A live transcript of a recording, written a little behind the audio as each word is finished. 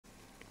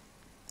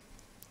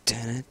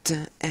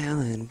Dun-dun-dun,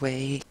 Alan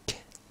Wake.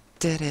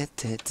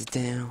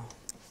 Da-da-da-da-down.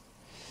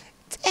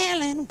 It's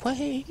Alan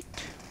Wake.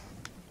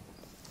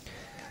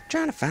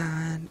 Trying to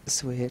find the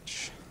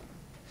switch.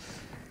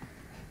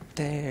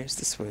 There's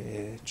the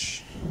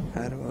switch.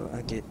 How do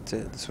I get to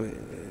the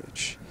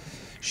switch?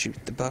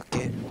 Shoot the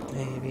bucket,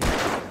 maybe.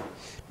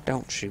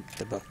 Don't shoot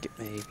the bucket,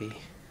 maybe.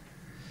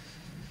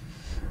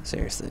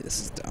 Seriously,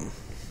 this is dumb.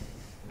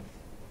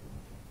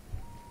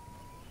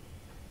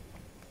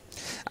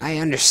 I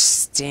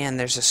understand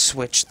there's a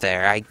switch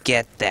there. I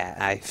get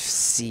that. I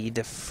see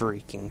the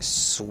freaking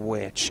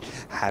switch.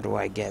 How do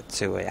I get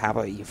to it? How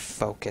about you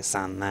focus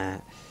on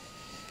that?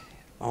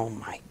 Oh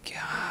my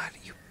god,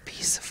 you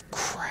piece of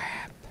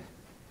crap.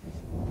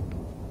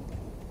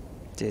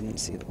 Didn't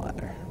see the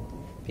ladder.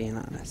 Being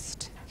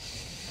honest.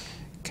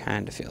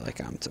 Kinda feel like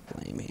I'm to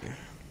blame here.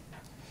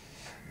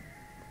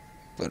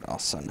 But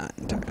also not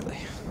entirely.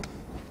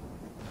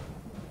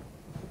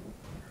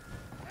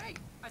 Hey,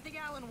 I think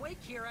Alan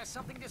Wake here has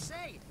something to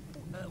say.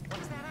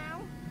 What's that,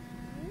 Al?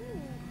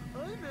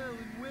 I'm Alan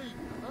Wake.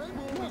 I'm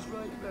always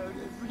right about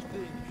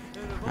everything.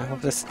 And if I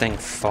hope this thing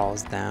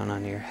falls down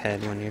on your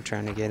head when you're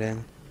trying to get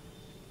in.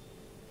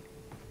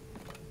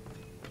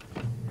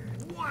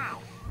 Wow!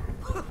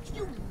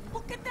 You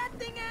look at that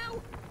thing,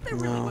 Al? They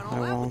really No, went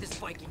all I out won't. with this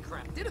Viking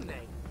crap, didn't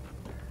they?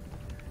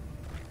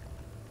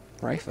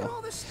 Rifle. Look at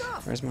all this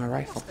stuff. Where's my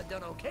rifle? Must have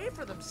done okay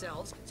for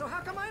themselves. So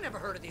how come I never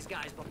heard of these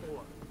guys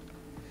before?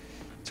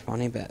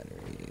 20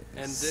 batteries.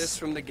 And this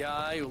from the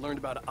guy who learned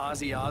about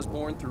Ozzy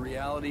Osbourne through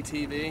reality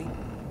TV?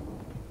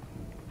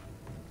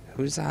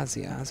 Who's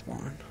Ozzy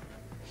Osbourne?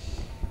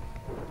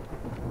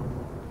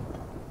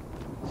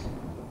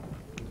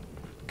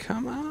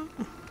 Come on.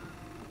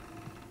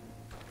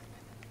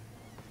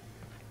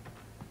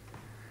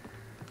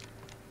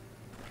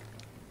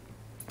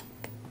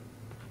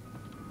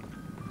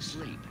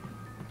 Sleep.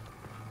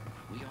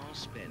 We all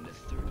spend a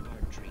third of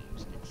our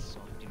dreams in its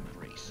soft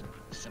embrace,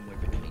 somewhere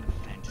between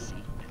fantasy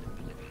and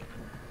oblivion.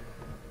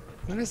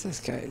 What is this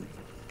guy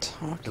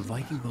talking The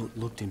Viking boat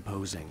looked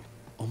imposing,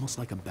 almost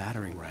like a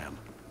battering ram.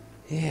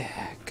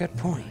 Yeah, good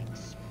point.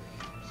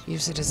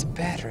 Use it as a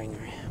battering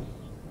ram.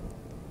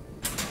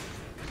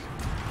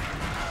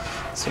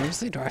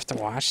 Seriously, do I have to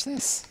watch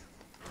this?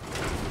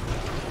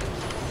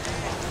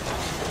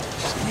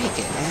 Just make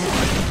it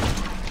happen.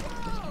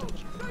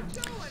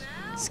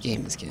 This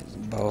game is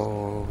getting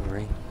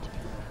boring.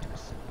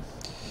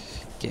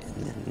 Getting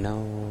to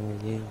know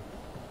you.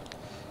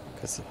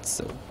 Because it's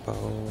so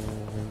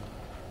boring.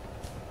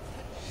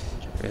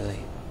 Really?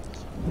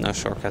 No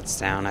shortcuts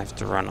down, I have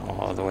to run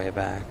all the way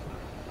back.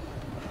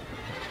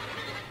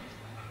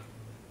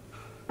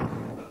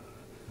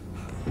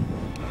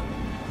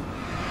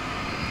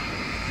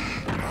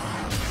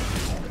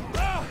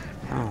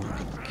 Oh my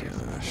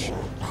gosh.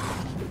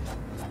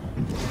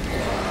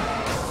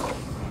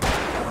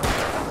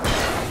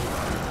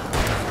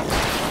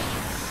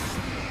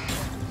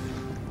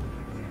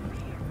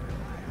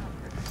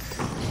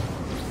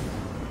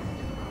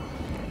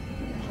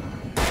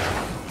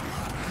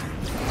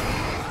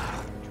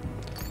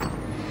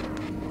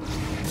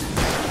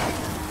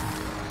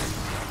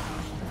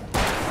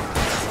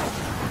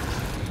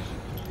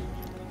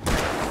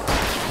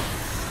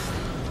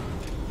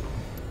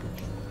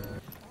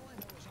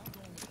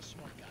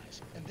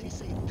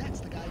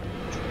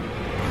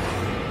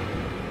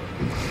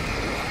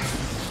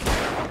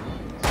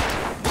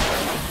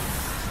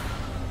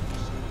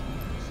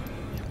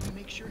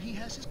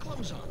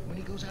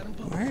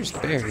 Where's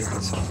Barry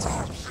this whole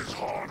time? I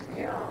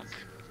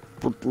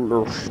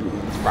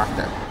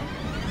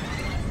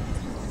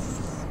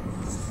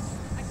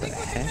think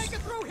we can make it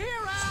through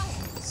here, Al!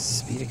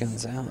 Speedy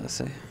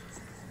Gonzales, eh?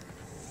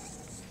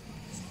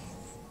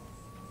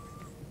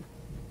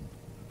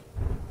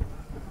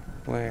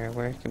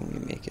 Where can we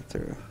make it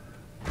through?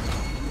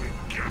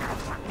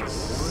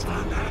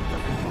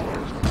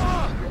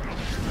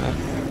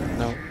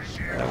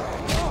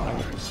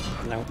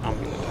 No, I'm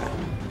gonna die.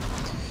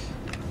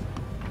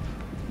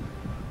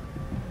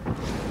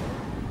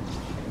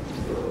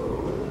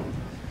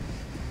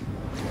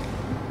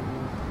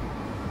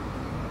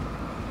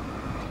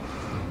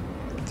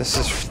 This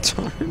is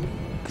retarded.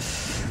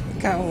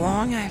 Look how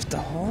long I have to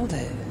hold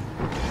it.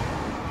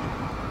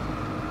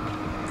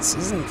 This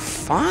isn't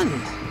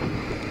fun.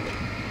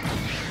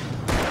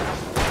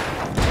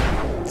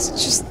 It's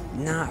just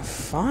not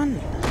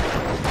fun.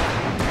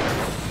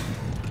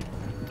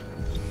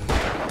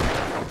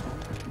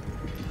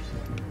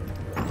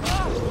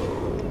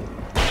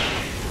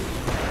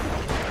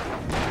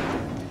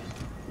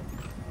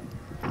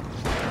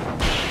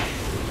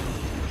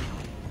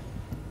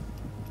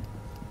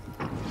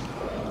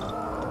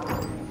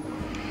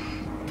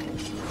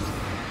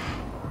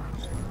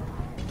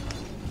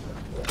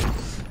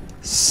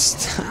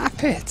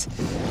 Stop it!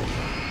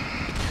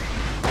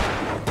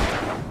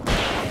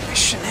 I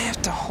shouldn't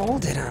have to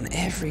hold it on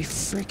every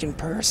freaking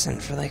person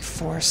for like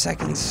 4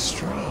 seconds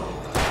straight.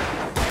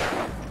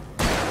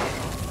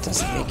 It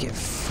doesn't make it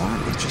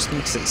fun, it just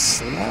makes it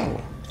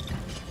slow.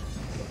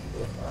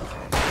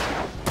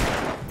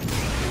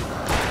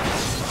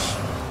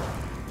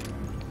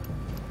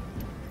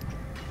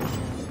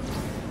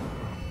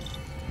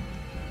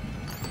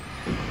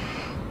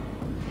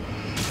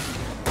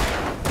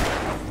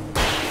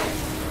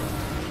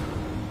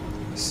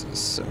 This is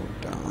so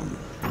dumb.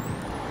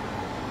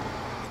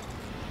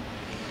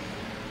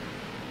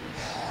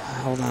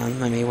 Hold on,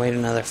 let me wait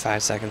another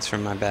 5 seconds for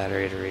my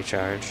battery to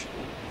recharge.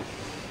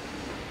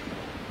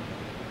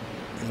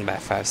 And by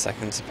 5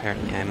 seconds,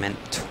 apparently I meant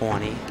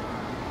 20.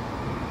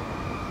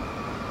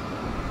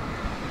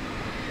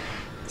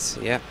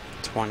 So, yep,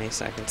 20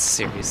 seconds.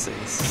 Seriously,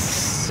 this is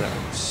so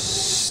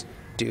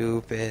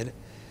stupid.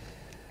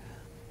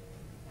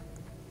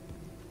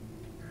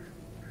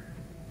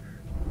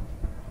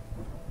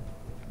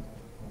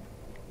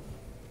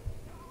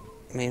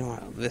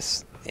 Meanwhile,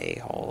 this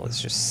a-hole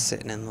is just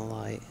sitting in the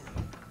light,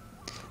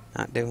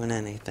 not doing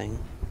anything.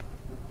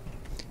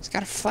 He's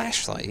got a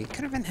flashlight. He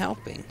could have been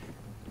helping.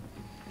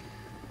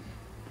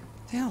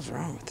 What the hell's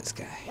wrong with this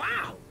guy?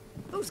 Wow!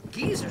 Those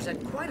geezers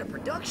had quite a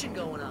production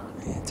going on.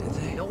 Yeah, did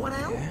they? You know what,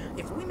 Al? Yeah.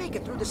 If we make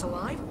it through this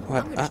alive,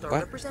 What? I'm gonna start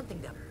What? representing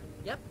them.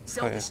 Yep,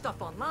 sell Oh, yeah. this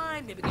stuff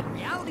online, maybe get a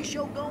reality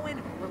show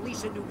going,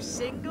 release a new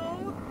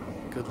single.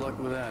 Good luck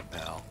with that,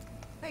 pal.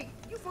 Hey,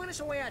 you find us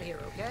a way out here,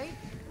 okay?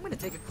 I'm gonna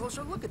take a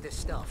closer look at this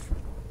stuff.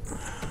 Oh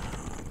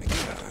my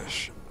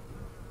gosh.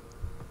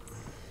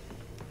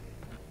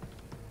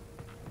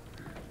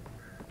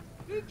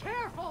 Be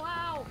careful,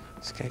 Al!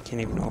 This guy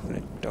can't even open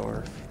a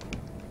door.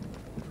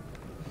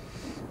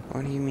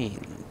 What do you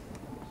mean?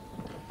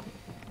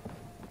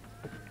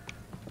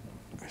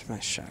 Where's my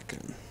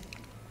shotgun?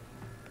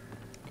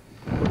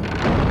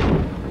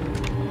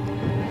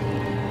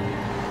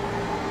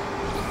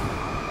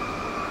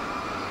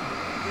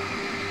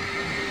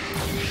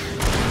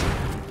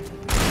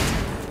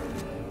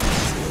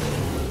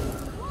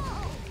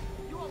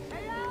 You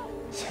okay, Al?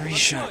 3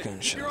 shotgun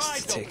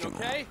shots to take him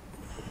out.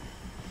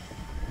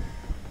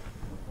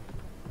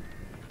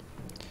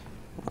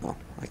 Well,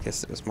 I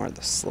guess it was more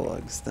the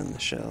slugs than the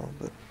shell,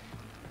 but...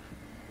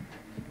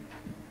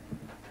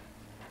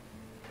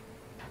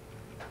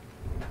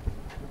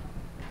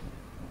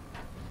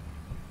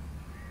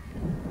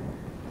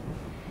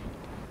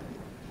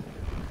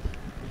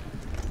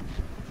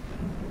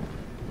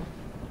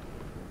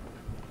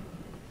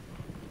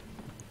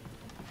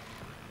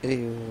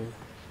 Ew.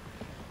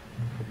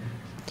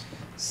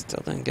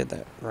 Still didn't get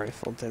that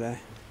rifle, did I?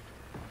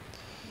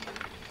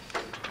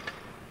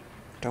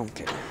 Don't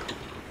care.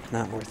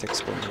 Not worth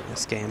exploring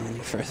this game any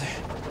further.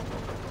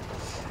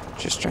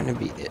 Just trying to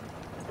beat it.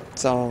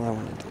 That's all I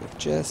want to do.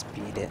 Just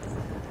beat it.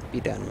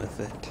 Be done with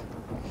it.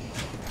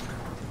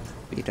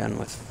 Be done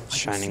with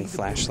shining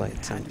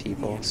flashlights on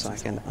people so I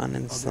can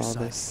uninstall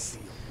this.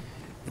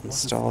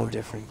 Install a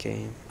different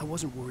game. I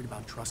wasn't worried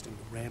about trusting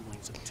the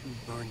ramblings of two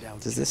burned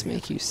out. Does this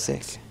make you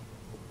sick?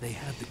 They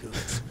had the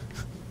goods.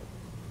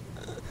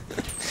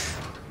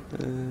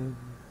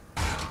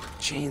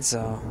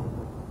 Chainsaw.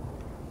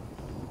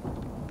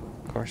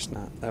 Of course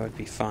not. That would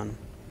be fun.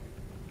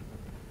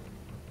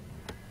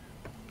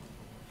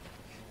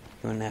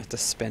 You wouldn't have to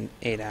spend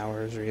 8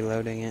 hours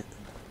reloading it.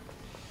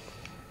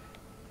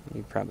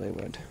 You probably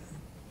would.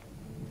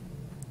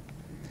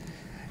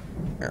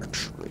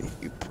 Actually,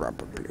 you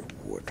probably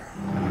would.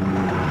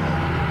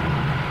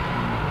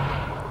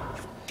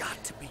 You've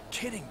got to be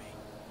kidding me.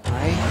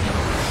 Right?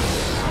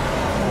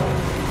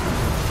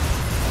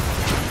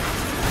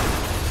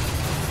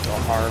 The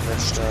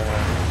harvester.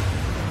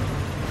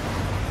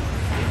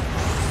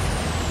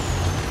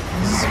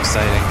 This is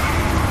exciting.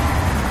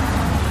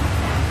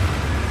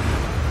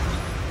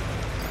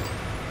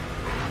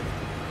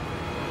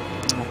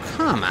 Oh,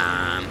 come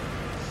on.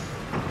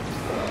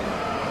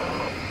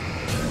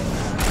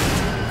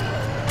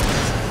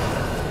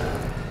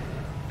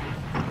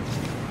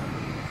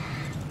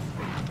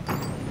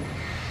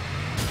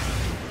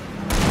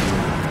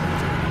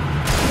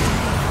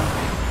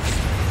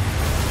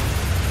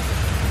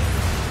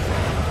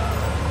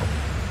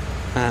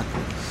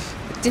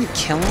 It didn't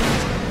kill him.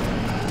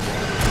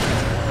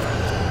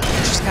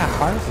 It just got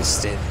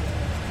harvested.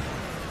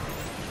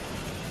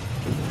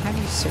 How do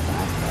you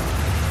survive that?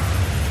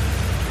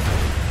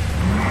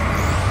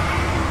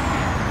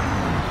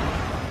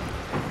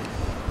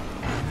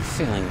 I have a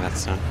feeling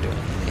that's not doing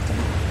anything.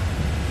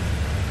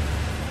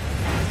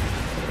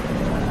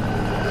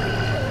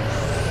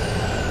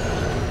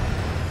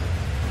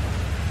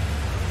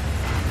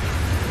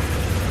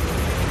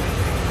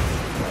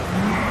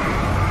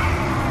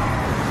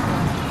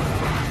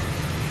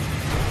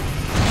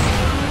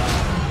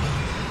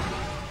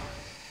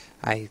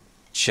 I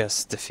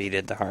just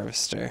defeated the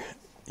harvester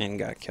and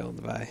got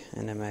killed by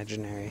an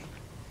imaginary.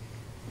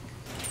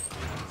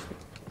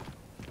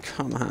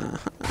 Come on.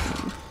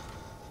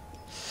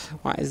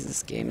 Why is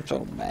this game so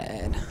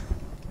bad?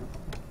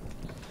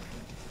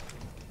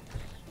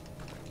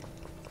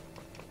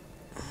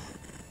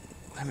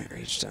 Let me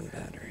reach on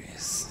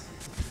batteries.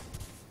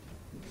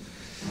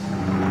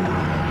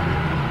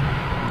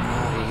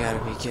 Oh, you gotta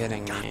be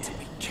kidding me. Got to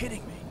be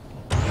kidding me.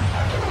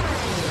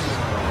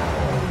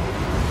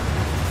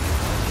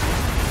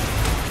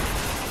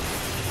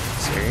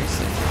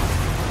 Seriously?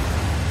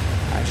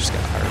 I just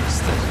got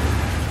harvested.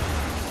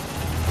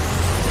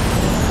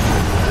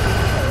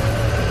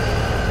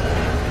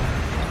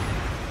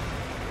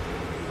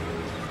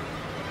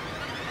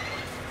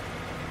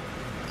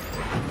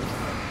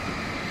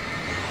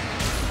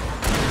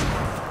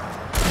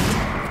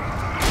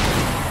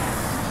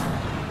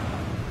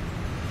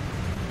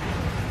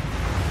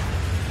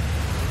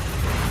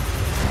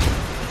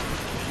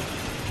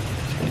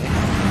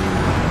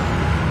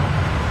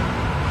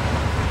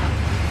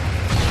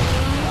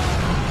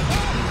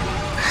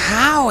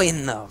 How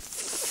in the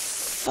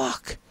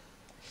fuck?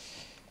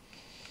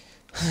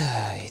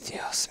 Ay,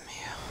 Dios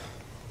mío.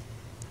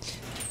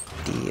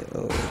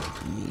 Dios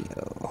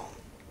mío.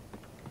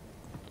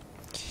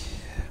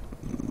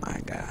 My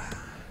God.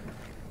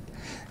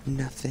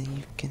 Nothing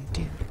you can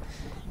do.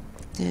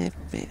 If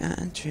be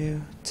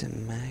untrue to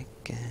my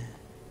God.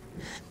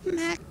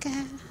 My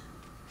God.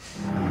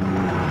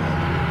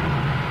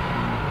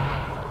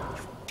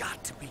 You've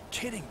got to be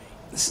kidding me.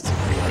 This is a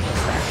really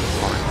crappy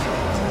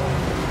cornfield.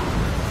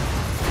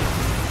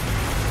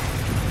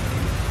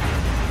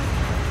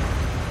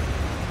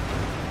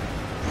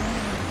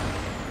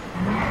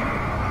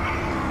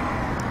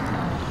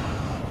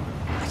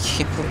 I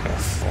can't believe a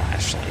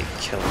flashlight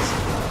kills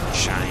a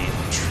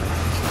giant truck.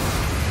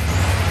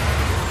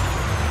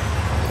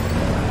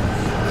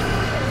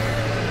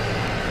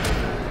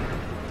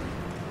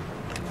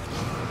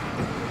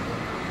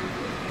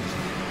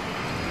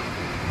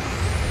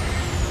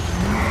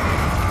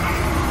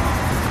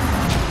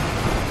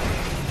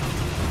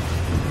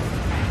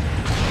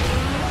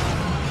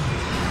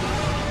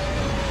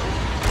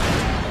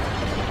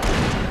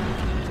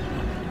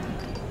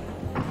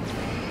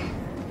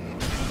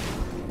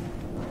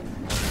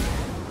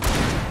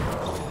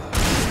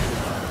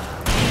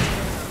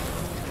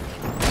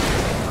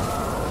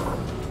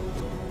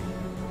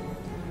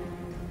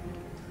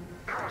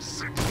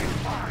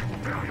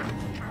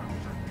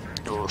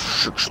 There are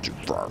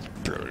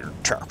 65 billion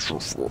tax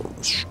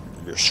reforms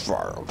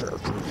misfiled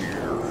every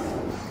year.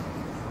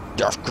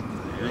 That could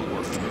be you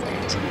if you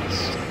want to.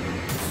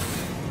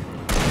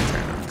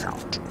 An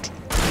accountant.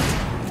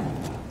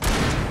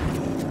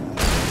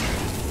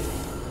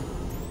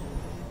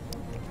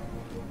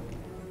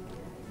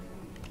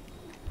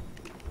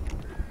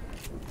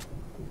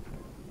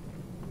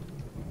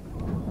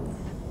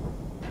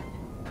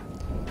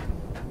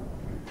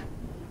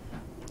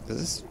 Is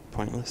this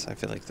pointless? I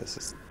feel like this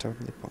is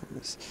totally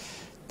pointless.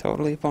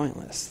 Totally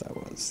pointless, that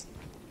was.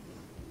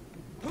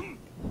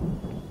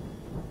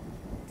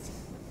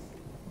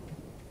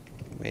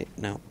 Wait,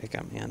 no, it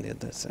got me on the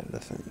other side of the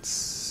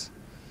fence.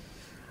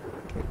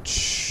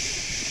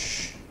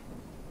 Which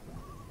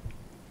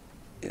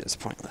is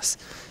pointless.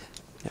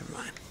 Never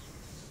mind.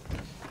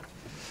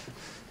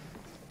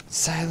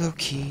 Silo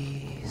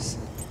keys.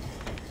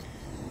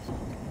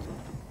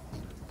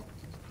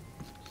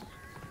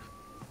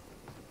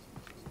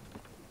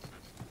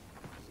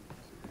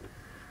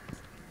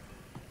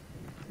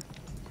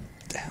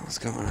 What the hell's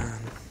going on?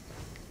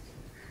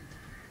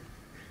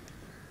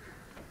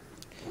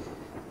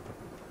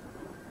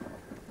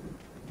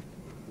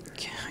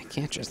 I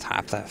can't just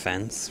hop that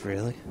fence,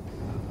 really.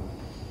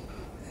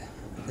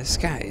 This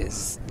guy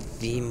is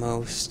the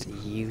most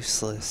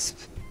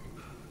useless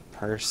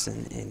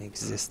person in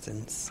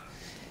existence,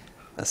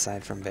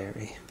 aside from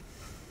Barry.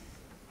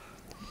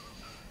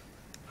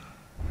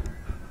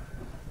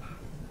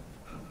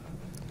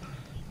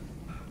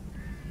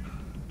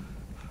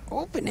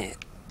 Open it!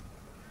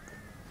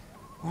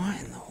 What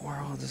in the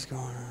world is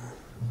going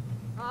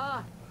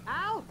on?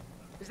 Al?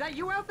 Is that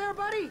you out there,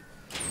 buddy?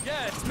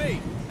 Yeah, it's me.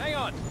 Hang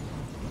on.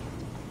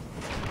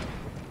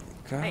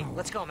 Go. Hey,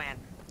 let's go, man.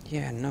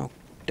 Yeah, no,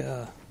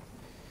 duh.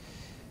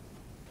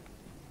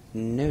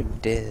 No,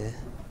 duh.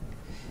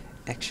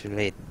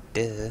 Actually,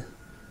 duh.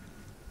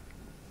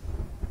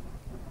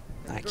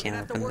 I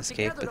can't open this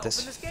gate, but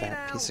this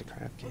fat piece of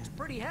crap can. It's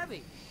pretty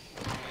heavy.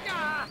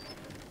 Ah!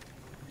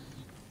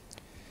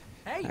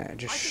 Hey, I just think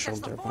that's the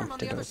shoulder farm on bumped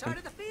the it other open. side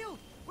of the field.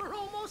 We're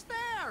almost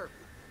there.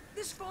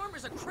 This farm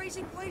is a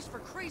crazy place for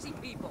crazy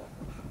people.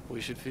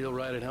 We should feel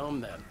right at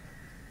home then.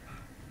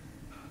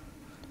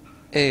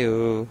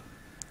 Ew.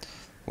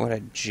 What a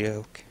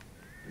joke.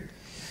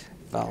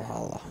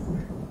 Valhalla.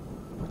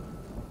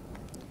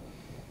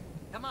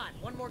 Come on,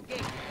 one more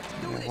gate. Let's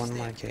do Yeah, this one thing.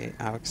 more gate.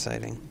 How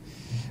exciting.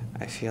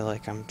 I feel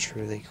like I'm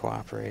truly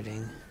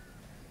cooperating.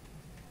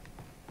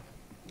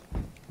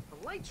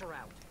 The lights are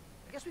out.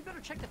 I guess we better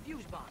check the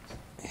fuse box.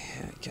 Yeah,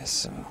 I guess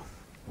so.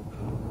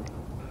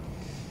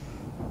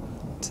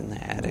 It's in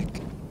the attic.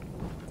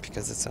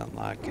 Because it's a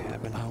log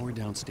cabin. The power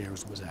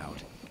downstairs was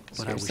out,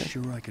 but I was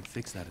Seriously? sure I could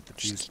fix that at the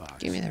fuse Just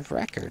box. give me the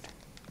record.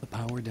 The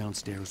power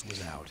downstairs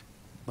was out,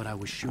 but I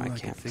was sure I I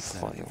could can't fix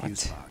that at the fully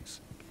fuse what?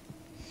 box.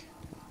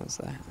 What was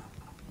that?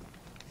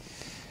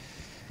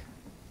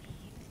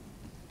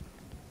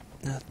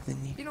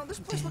 Nothing You know, this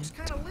place looks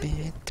kind of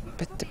lit.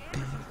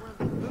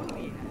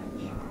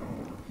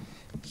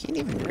 You can't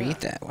even read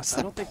that. What's I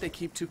that? don't think they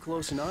keep too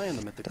close an eye on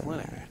them at the Doesn't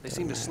clinic. matter, They doesn't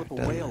seem to matter, slip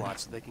doesn't away a matter. lot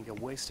so they can get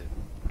wasted.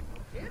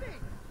 Kidding.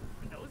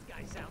 Those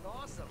guys sound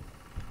awesome.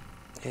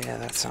 Yeah,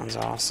 that sounds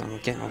awesome.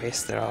 Getting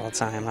wasted all the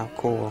time. How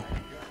cool.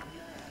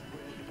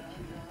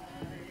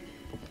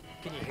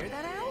 Can you hear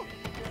that, Al?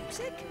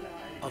 Music?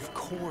 Of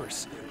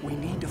course, we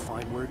need to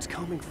find where it's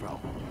coming from.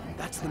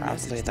 That's the Probably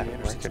message that the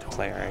Andersons record told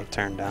player me. I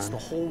turned That's on. the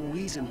whole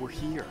reason we're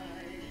here.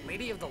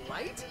 Lady of the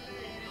Light?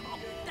 Oh,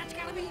 that's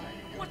gotta be...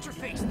 What's her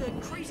face? The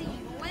crazy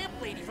lamp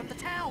lady from the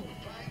town.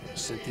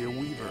 Cynthia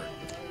Weaver.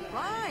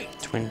 Right.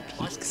 Twin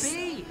Must Peaks.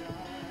 be.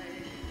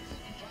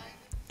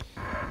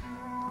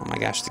 Oh my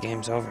gosh, the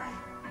game's over.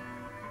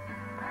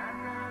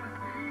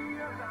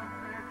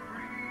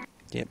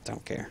 Yep,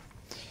 don't care.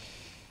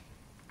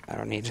 I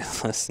don't need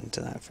to listen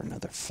to that for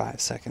another 5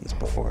 seconds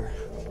before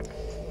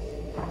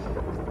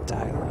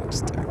dialogue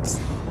starts.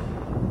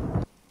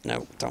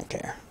 Nope, don't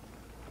care.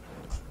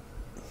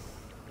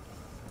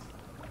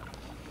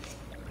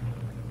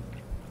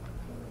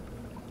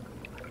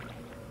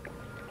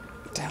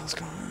 What the hell's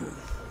going on?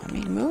 I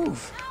mean,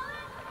 move.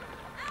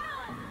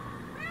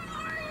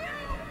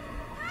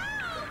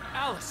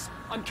 Alice,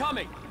 I'm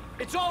coming.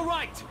 It's all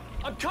right.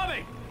 I'm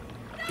coming.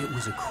 It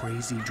was a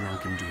crazy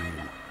drunken dream,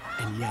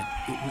 and yet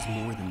it was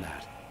more than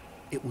that.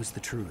 It was the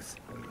truth,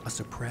 a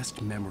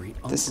suppressed memory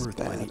This is unearthed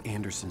by bad. the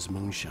Andersons'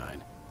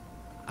 moonshine.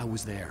 I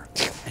was there,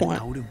 an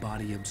What?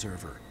 out-of-body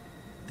observer.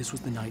 This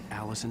was the night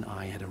Alice and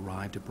I had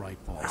arrived at Bright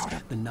Falls,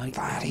 Out-of-body the night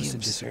Alice had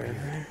observer?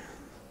 disappeared.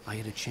 I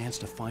had a chance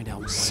to find out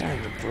what Sorry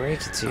to happened. break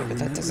it to you, I but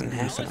that remember doesn't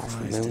being happen off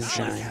surprised to see the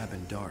moonshine.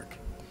 cabin dark.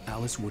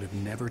 Alice would have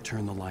never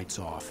turned the lights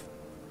off.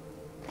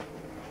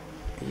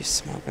 Are you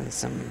smoking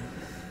some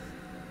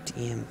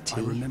DMT?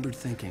 I remembered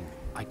thinking,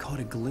 I caught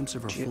a glimpse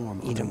of her Did you form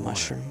eat a underwater,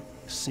 mushroom?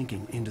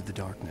 sinking into the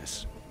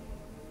darkness.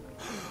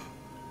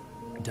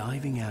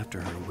 Diving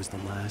after her was the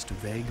last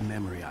vague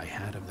memory I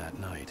had of that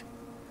night.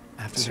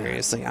 After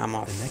Seriously, that, I'm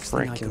a the next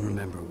thing I could freaking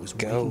remember was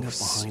waking up ghost.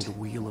 behind the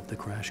wheel of the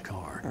crash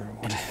car Or and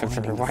whatever.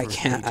 finding the Why first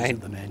can't pages I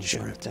of the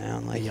manuscript. jump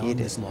down like he Beyond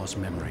did? this lost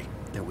memory,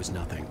 there was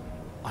nothing.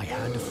 I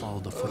had to follow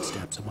the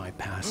footsteps of my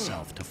past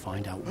self to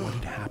find out what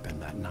had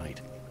happened that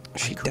night.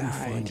 She I couldn't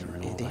died, find her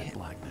in all that idiot.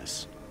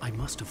 blackness. I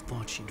must have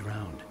thought she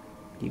drowned.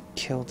 You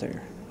killed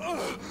her.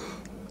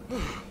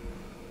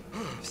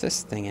 If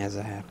this thing has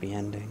a happy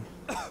ending.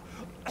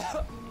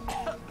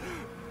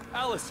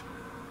 Alice!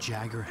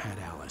 Jagger had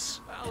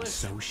Alice, and Alice.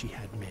 so she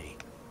had me.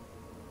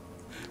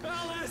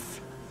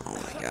 Alice! Oh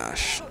my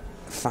gosh.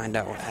 Find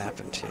out what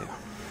happened to you.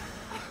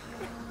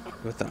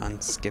 With the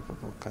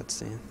unskippable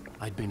cutscene.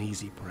 I'd been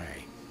easy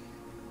prey.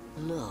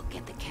 Look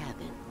at the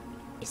cabin.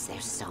 Is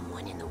there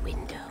someone in the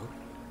window?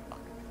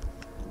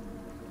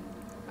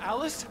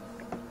 Alice?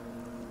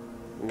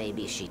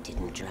 Maybe she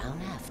didn't drown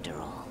after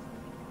all.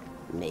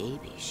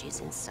 Maybe she's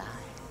inside.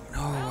 Oh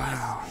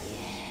wow.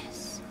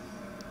 Yes.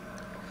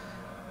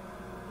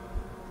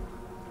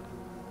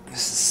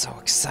 This is so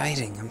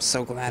exciting. I'm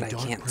so glad The I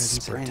dark can't presence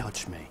had sprint.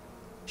 touched me.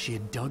 She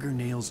had dug her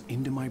nails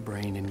into my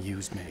brain and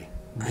used me.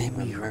 I Made am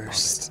me her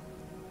immersed.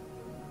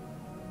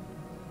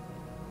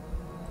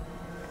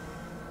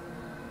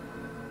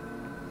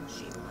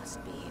 She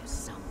must be here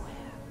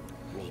somewhere.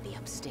 Maybe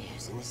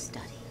upstairs in the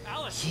study.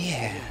 Alice!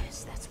 Yeah.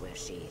 Yes, that's where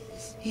she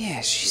is.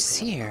 Yeah,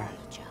 she's You can here.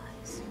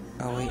 apologize.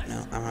 Oh wait,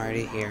 no, I'm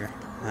already here.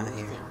 Put the Not whole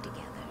here. thing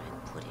together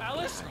and put it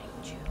Alice?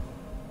 behind you.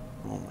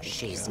 Oh my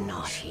She's gosh.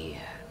 not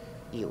here.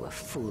 You were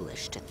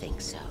foolish to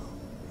think so.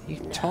 You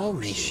No, told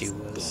me she's she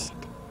was.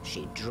 dead.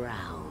 She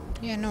drowned.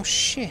 Yeah, no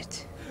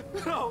shit.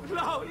 No,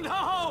 no,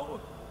 no!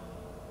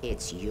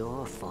 It's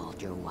your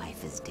fault your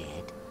wife is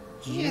dead.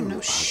 Yeah, You no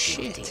are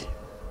shit. guilty.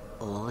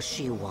 All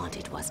she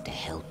wanted was to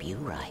help you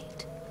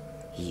right.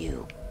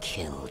 You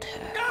killed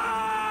her.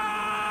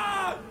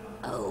 Ah!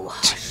 Oh,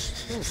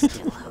 hush. There's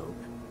still hope.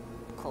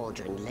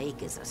 Cauldron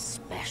Lake is a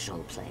special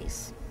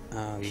place.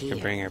 Oh, you Here, can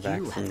bring her back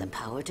you from have the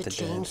power to the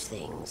change dead.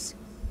 things.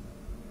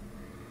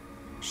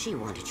 She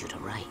wanted you to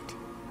write.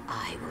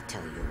 I will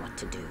tell you what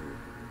to do.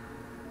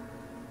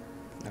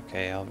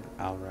 Okay,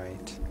 I'll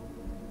write.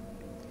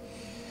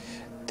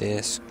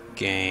 This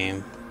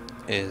game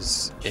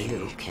is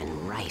You a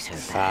can write her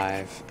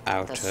 5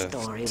 out back. The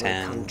story of will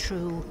come 10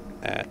 true,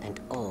 at and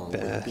all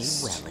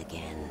best. will be well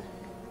again.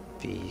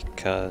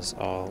 because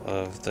all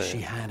of the She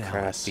had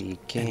Alice, crappy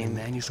and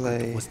the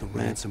manuscript gameplay was the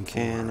ransom for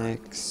her.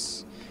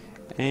 mechanics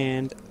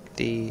and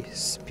the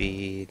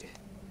speed.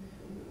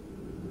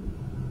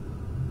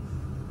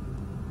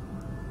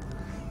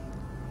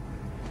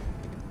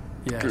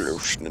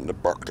 Yes. In the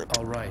bucket.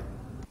 All right.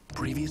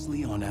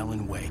 Previously on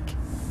Alan Wake.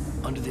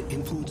 Under the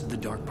influence of the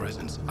dark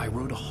presence, I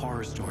wrote a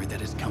horror story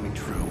that is coming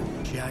true.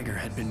 Jagger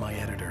had been my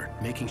editor,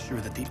 making sure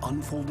that the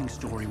unfolding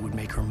story would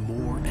make her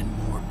more and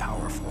more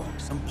powerful.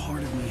 Some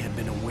part of me had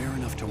been aware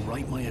enough to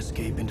write my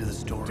escape into the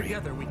story.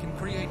 Together we can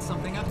create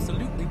something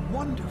absolutely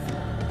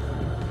wonderful.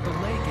 The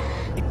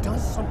lake, it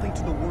does something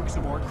to the works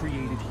of art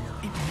created here.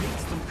 It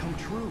makes them come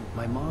true.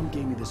 My mom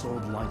gave me this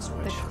old light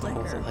switch. The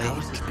clicker.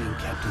 Alice is being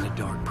kept in a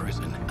dark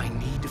prison. I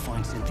need to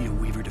find Cynthia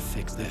Weaver to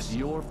fix this.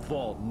 Your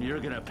fault, and you're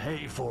gonna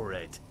pay for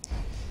it.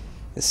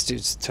 This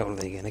dude's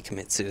totally gonna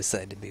commit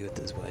suicide to be with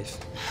his wife.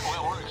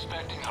 Well, we're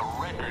expecting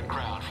a record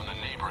crowd from the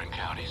neighboring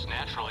counties.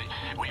 Naturally,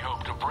 we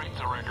hope to break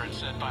the record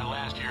set by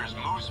last year's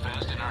Moose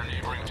Fest in our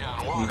neighboring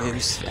town, Walker.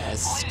 Moose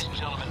Fest. Ladies and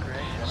gentlemen,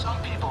 some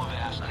people have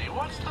asked me,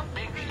 what's the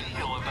big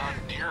deal about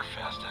Deer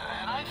Fest?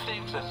 And I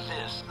think that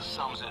this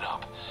sums it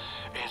up.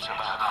 It's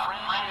about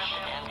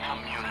friendship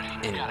and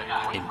community. In- We've got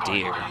a great in crowd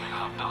Deer, coming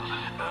up,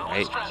 though. right?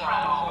 Let's try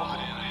to hold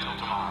it in until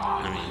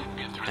tomorrow. I mean,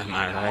 Get through am the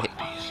I night right? in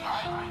peace,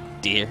 all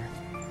right? Deer.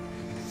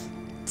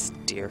 It's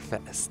Deer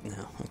Fest.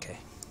 No, okay.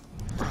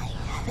 I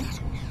have it.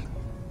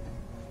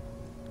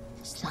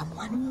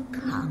 Someone will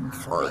come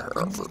for it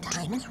when the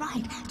time is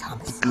right.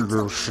 Thomas,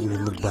 Lotion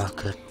in the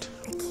bucket.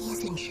 the key is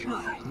this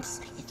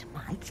insurance. It's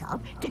my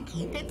job to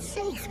keep it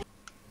safe.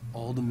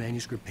 All the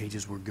manuscript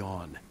pages were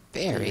gone.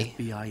 Barry?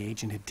 The FBI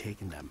agent had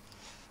taken them.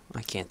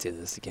 I can't do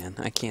this again.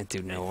 I can't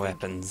do no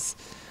weapons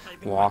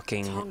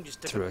walking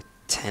through a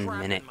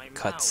 10-minute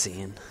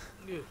cutscene.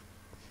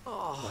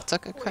 What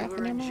took a crap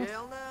in your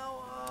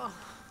mouth?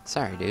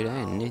 Sorry, dude.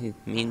 I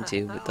didn't mean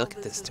to, but look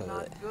at this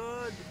toilet.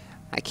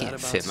 I can't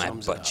fit my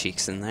butt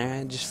cheeks in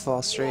there. I just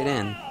fall straight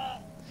in.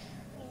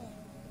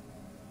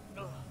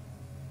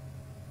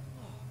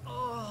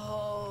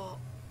 Oh,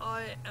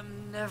 I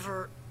am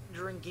never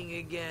drinking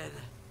again.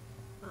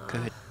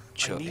 Good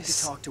choice. I need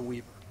to talk to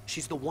Weaver.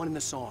 She's the one in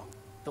the song.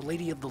 The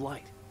Lady of the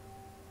Light.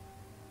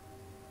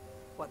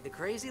 What, the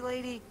crazy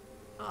lady?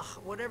 Ugh,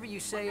 whatever you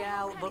say,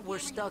 Al, but we're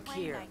stuck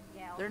here.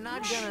 They're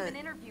not gonna...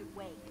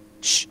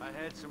 Shh. I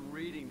had some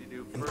reading to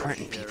do first,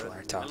 Important people Sheriff,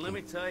 are talking. And let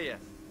me tell you,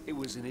 it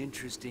was an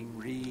interesting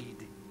read.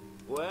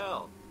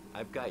 Well,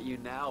 I've got you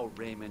now,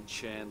 Raymond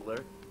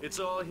Chandler. It's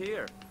all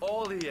here.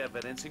 All the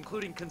evidence,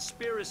 including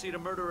conspiracy to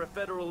murder a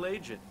federal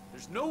agent.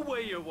 There's no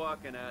way you're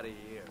walking out of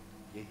here.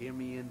 You hear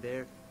me in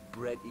there,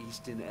 Bret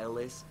Easton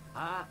Ellis?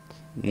 Huh?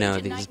 No,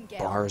 these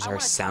bars are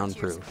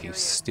soundproof, you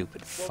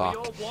stupid Well, we fuck.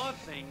 all want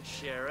things,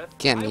 Sheriff.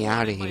 Get me I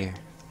out of wanted my- here.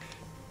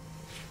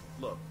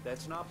 Look,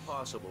 that's not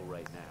possible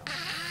right now.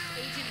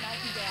 Agent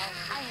Nightingale,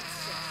 I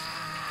insist.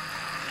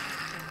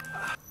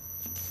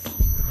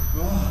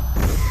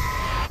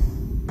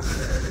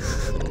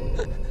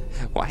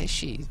 Why is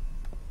she...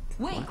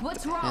 Wake,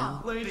 what's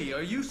wrong? Lady,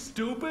 are you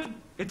stupid?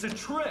 It's a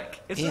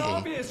trick. It's an Yeah,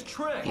 obvious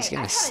trick. he's Hey,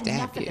 gonna I've had enough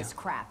stab of you. this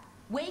crap.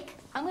 Wake,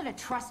 I'm gonna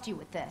trust you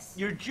with this.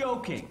 You're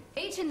joking.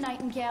 Agent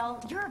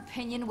Nightingale, your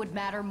opinion would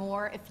matter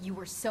more if you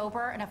were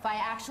sober and if I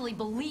actually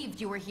believed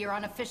you were here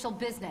on official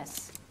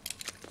business.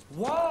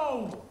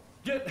 Whoa!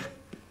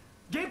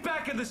 Get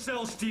back in the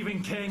cell,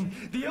 Stephen King.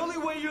 The only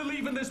way you're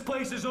leaving this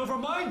place is over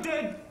my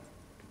dead...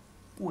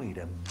 Wait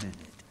a minute.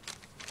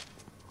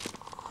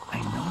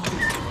 I know.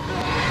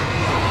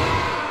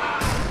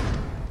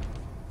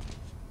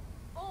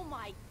 Oh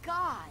my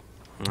God!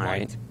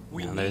 Alright,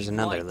 We now there's need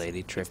another light. lady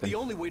It's tripping. the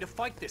only way to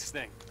fight this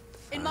thing.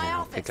 In my Fine,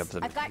 I'll office. pick up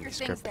the I've got your things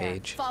manuscript there.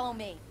 page. Follow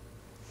me.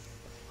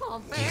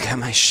 Oh, You got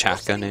my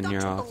shotgun in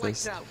your office?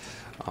 Stay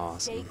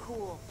Awesome.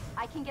 cool.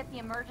 I can get the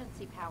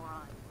emergency power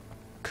on.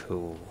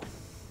 Cool.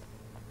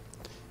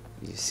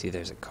 You see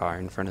there's a car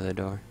in front of the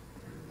door?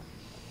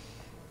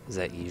 Is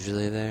that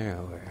usually there,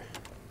 or...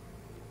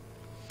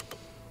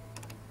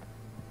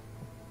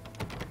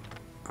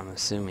 I'm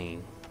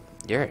assuming...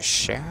 You're a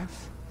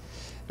sheriff?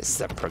 This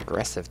is a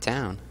progressive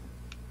town.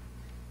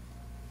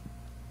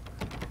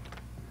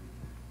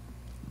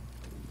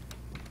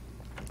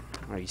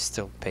 Are you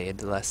still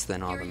paid less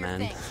than all Here the are your men?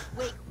 things.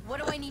 Wait,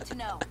 what do I need to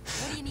know?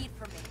 What do you need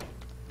from me?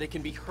 They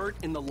can be hurt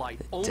in the light.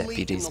 Only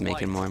Deputy's in the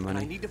making light. more And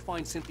money. I need to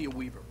find Cynthia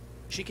Weaver.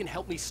 She can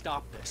help me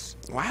stop this.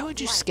 Why would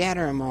you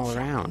scatter them all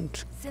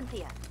around?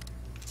 Cynthia.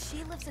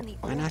 She lives in the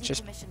Why old not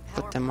just decommissioned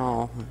put power them plant.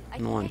 all I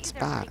in can one get you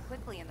there spot? pretty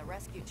quickly in the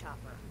rescue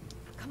chopper.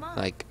 Come on.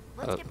 Like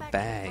let's a get back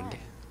bag. To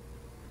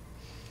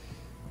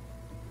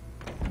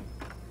the front.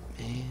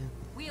 Man,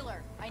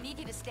 Wheeler, I need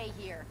you to stay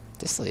here.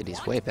 this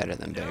lady's way better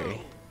than Barry.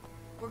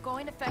 We're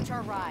going to fetch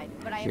our ride,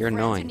 but I have You're friends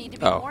annoying. who need to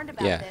be Oh, warned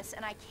about yeah. this,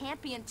 and I can't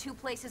be in two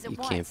places at You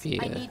once. can't be,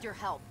 I need your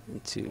help.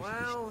 Two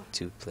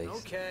places.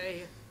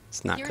 Okay.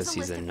 It's not Here's because a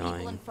he's list of people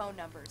annoying. and phone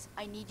numbers.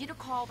 I need you to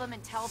call them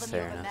and tell them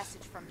Fair you have enough. a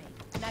message from me.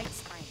 Night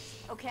Springs,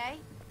 okay?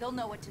 They'll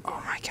know what to do.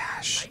 Oh my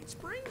gosh. Night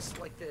Springs?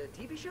 Like the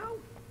TV show?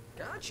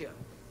 Gotcha.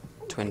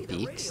 Oh, Twin hey, the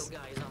Peaks? radio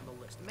guy is on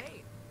the list.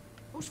 Maine.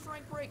 Who's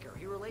Frank Breaker?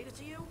 He related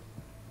to you?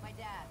 My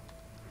dad.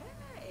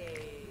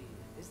 Hey,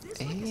 is this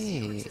like a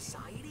Hey. secret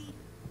society?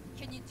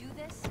 Can you do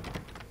this?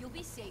 You'll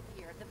be safe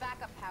here. The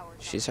backup power's on.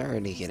 She's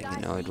already These getting guys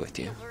annoyed need with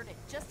to be you. alerted,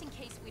 just in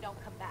case we don't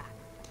come back.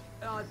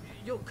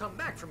 You'll come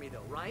back for me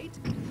though, right?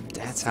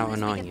 That's As how soon as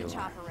we annoying get you the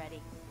are. chopper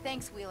ready.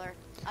 Thanks, Wheeler.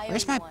 I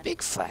Where's owe my you one.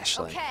 big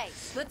flashlight? Okay,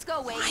 let's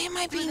go, Wade. Why am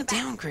I Through being the back.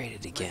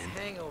 downgraded again?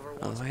 Hangover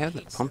Oh, wants I have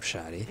the pizza. pump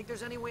shotty. Think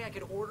there's any way I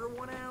could order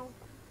one out?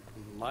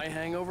 My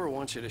hangover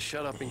wants you to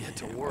shut up and get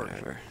to work.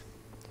 Whatever.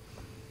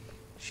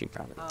 She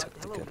probably took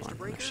the Hello, good Mr. one. No,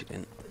 Breaker? she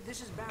didn't.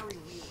 This is Barry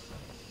Wheeler.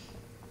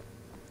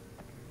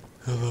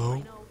 Hello? I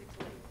know it's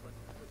late,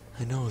 but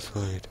I know it's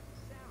late,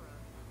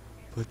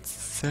 but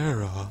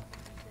Sarah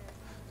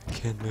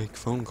can't make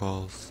phone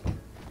calls.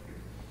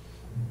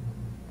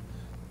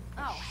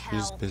 Oh,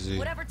 She's hell. busy.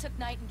 Whatever took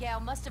Nightingale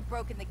must have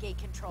broken the gate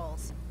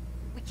controls.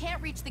 We can't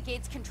reach the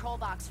gate's control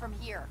box from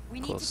here. We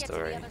need Cool to get to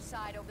story. the other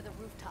side over the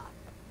rooftop.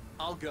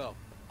 I'll go.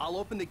 I'll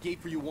open the gate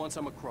for you once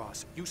I'm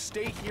across. You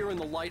stay here in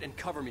the light and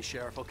cover me,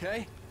 Sheriff,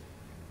 okay?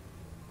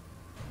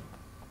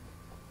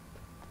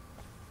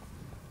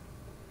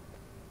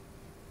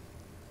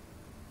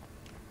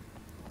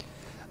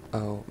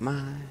 Oh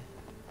my.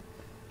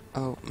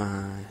 Oh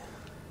my.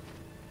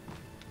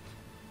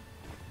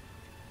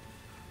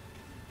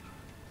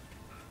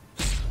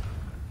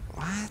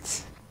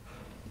 What?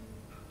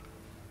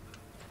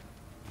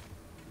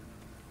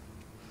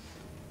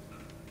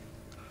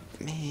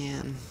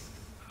 Man,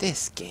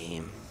 this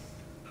game.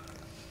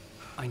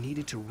 I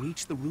needed to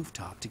reach the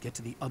rooftop to get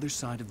to the other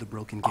side of the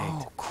broken gate.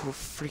 Oh, cool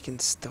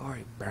freaking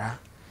story, bruh.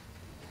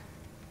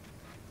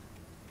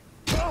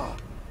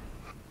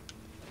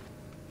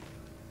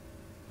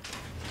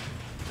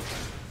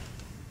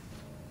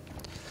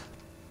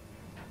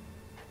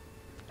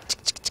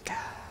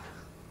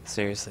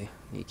 Seriously,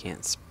 you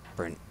can't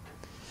sprint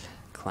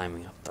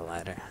climbing up the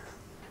ladder.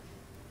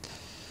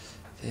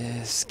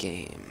 This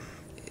game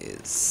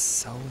is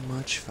so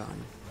much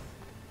fun.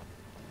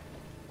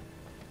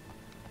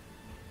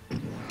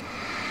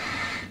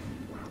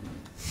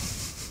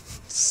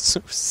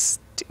 So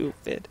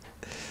stupid.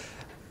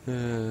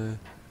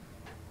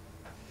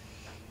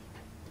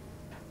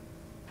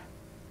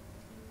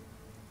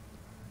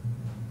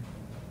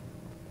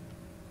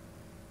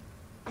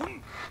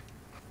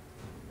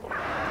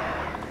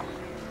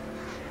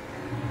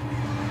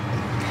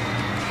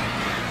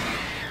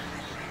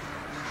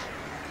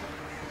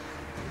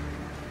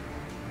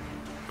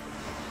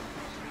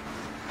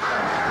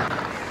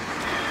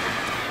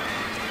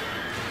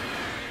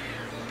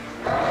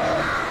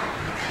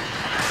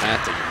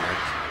 That didn't work.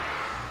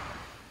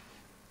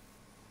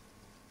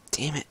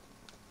 Damn it.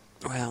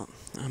 Well,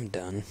 I'm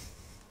done.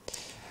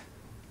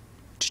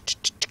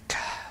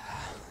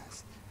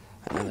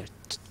 Another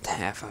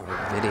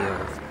half-hour video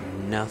of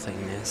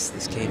nothingness.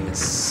 This game is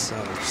so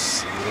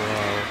slow.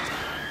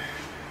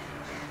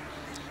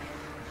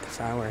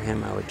 If I were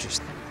him, I would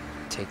just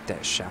take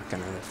that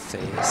shotgun in the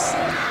face.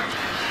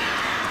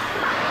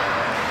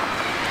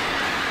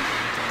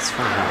 It's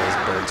funny how those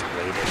birds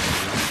waited.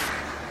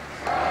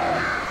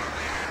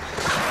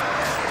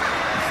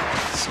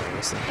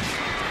 Seriously?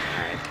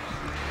 Alright.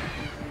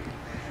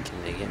 Can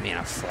they get me in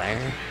a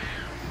flare?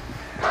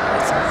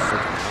 That's a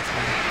freaking alpha.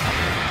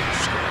 I'm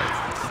just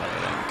gonna flare,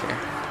 I don't care.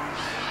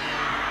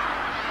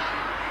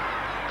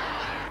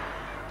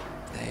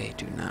 They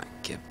do not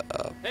give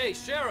up. Hey,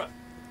 Sheriff!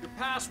 Your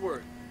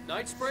password.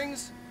 Night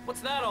Springs?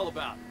 What's that all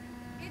about?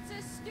 It's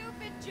a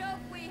stupid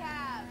joke we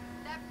have.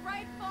 That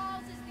Bright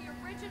Falls is the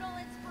original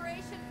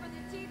inspiration for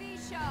the TV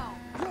show.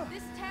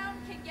 This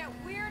town can get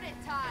weird at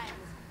times.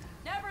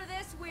 Never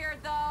this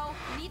weird, though.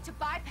 We need to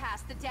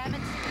bypass the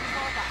damaged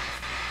control box.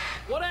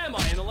 What am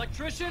I, an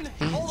electrician?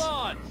 Hold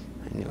on!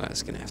 I knew I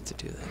was gonna have to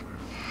do that.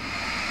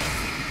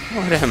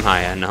 What am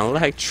I, an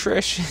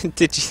electrician?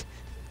 Did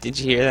you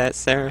hear that,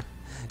 Sarah?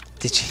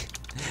 Did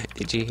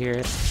you hear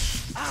it?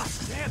 Ah,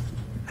 damn!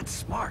 That's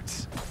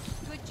smart.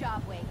 Good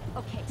job, Wade.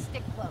 Okay,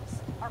 stick close.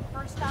 Our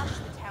first stop is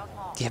the town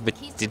hall. Yeah, but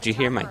did you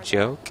hear my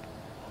joke?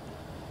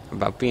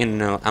 About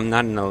being I'm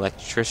not an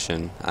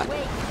electrician. Wait,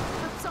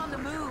 Flip's on the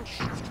move.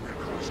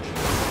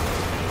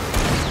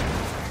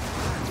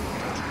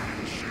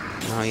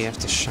 No, you have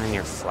to shine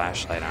your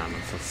flashlight on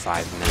them for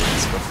 5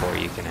 minutes before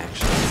you can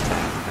actually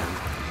attack them.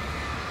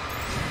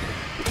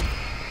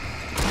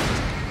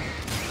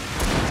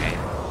 Okay,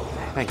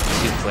 I think 2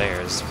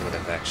 players would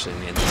have actually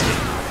made this game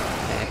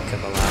a heck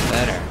of a lot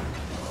better.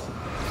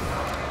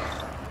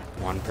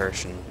 One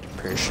person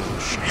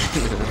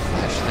shining the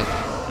flashlight.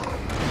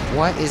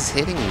 What is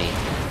hitting me?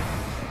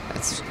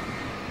 That's...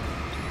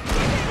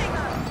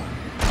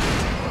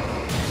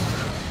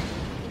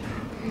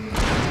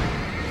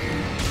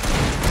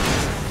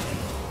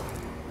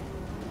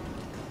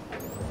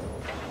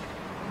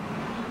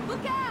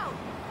 Look out!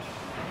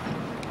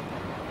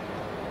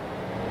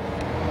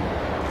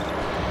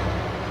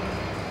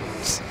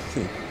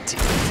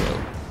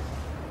 Difficult.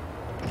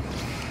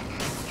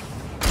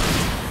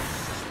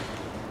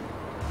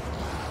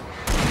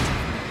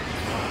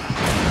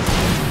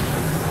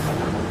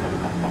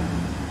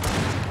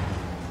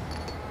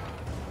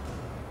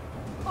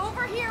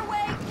 Over here,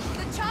 Wade!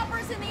 The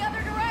chopper's in the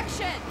other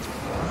direction!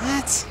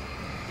 What?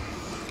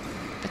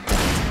 But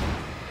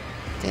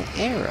the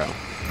arrow.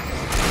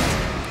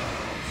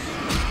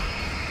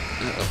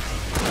 Uh-oh.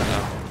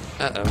 Uh-oh.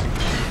 Uh-oh.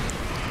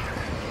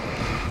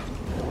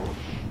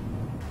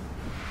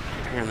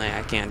 Apparently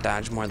I can't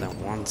dodge more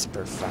than once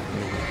per 5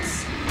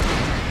 minutes.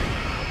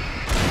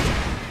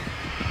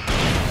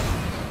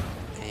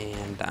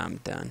 And I'm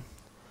done.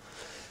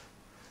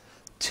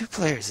 2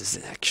 players is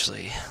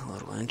actually a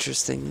little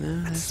interesting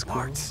though. That's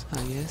smart. Cool,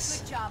 I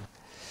guess. Good job.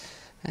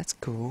 That's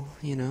cool,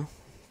 you know.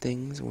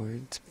 Things,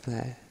 words,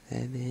 blah,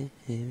 blah,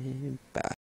 blah, blah.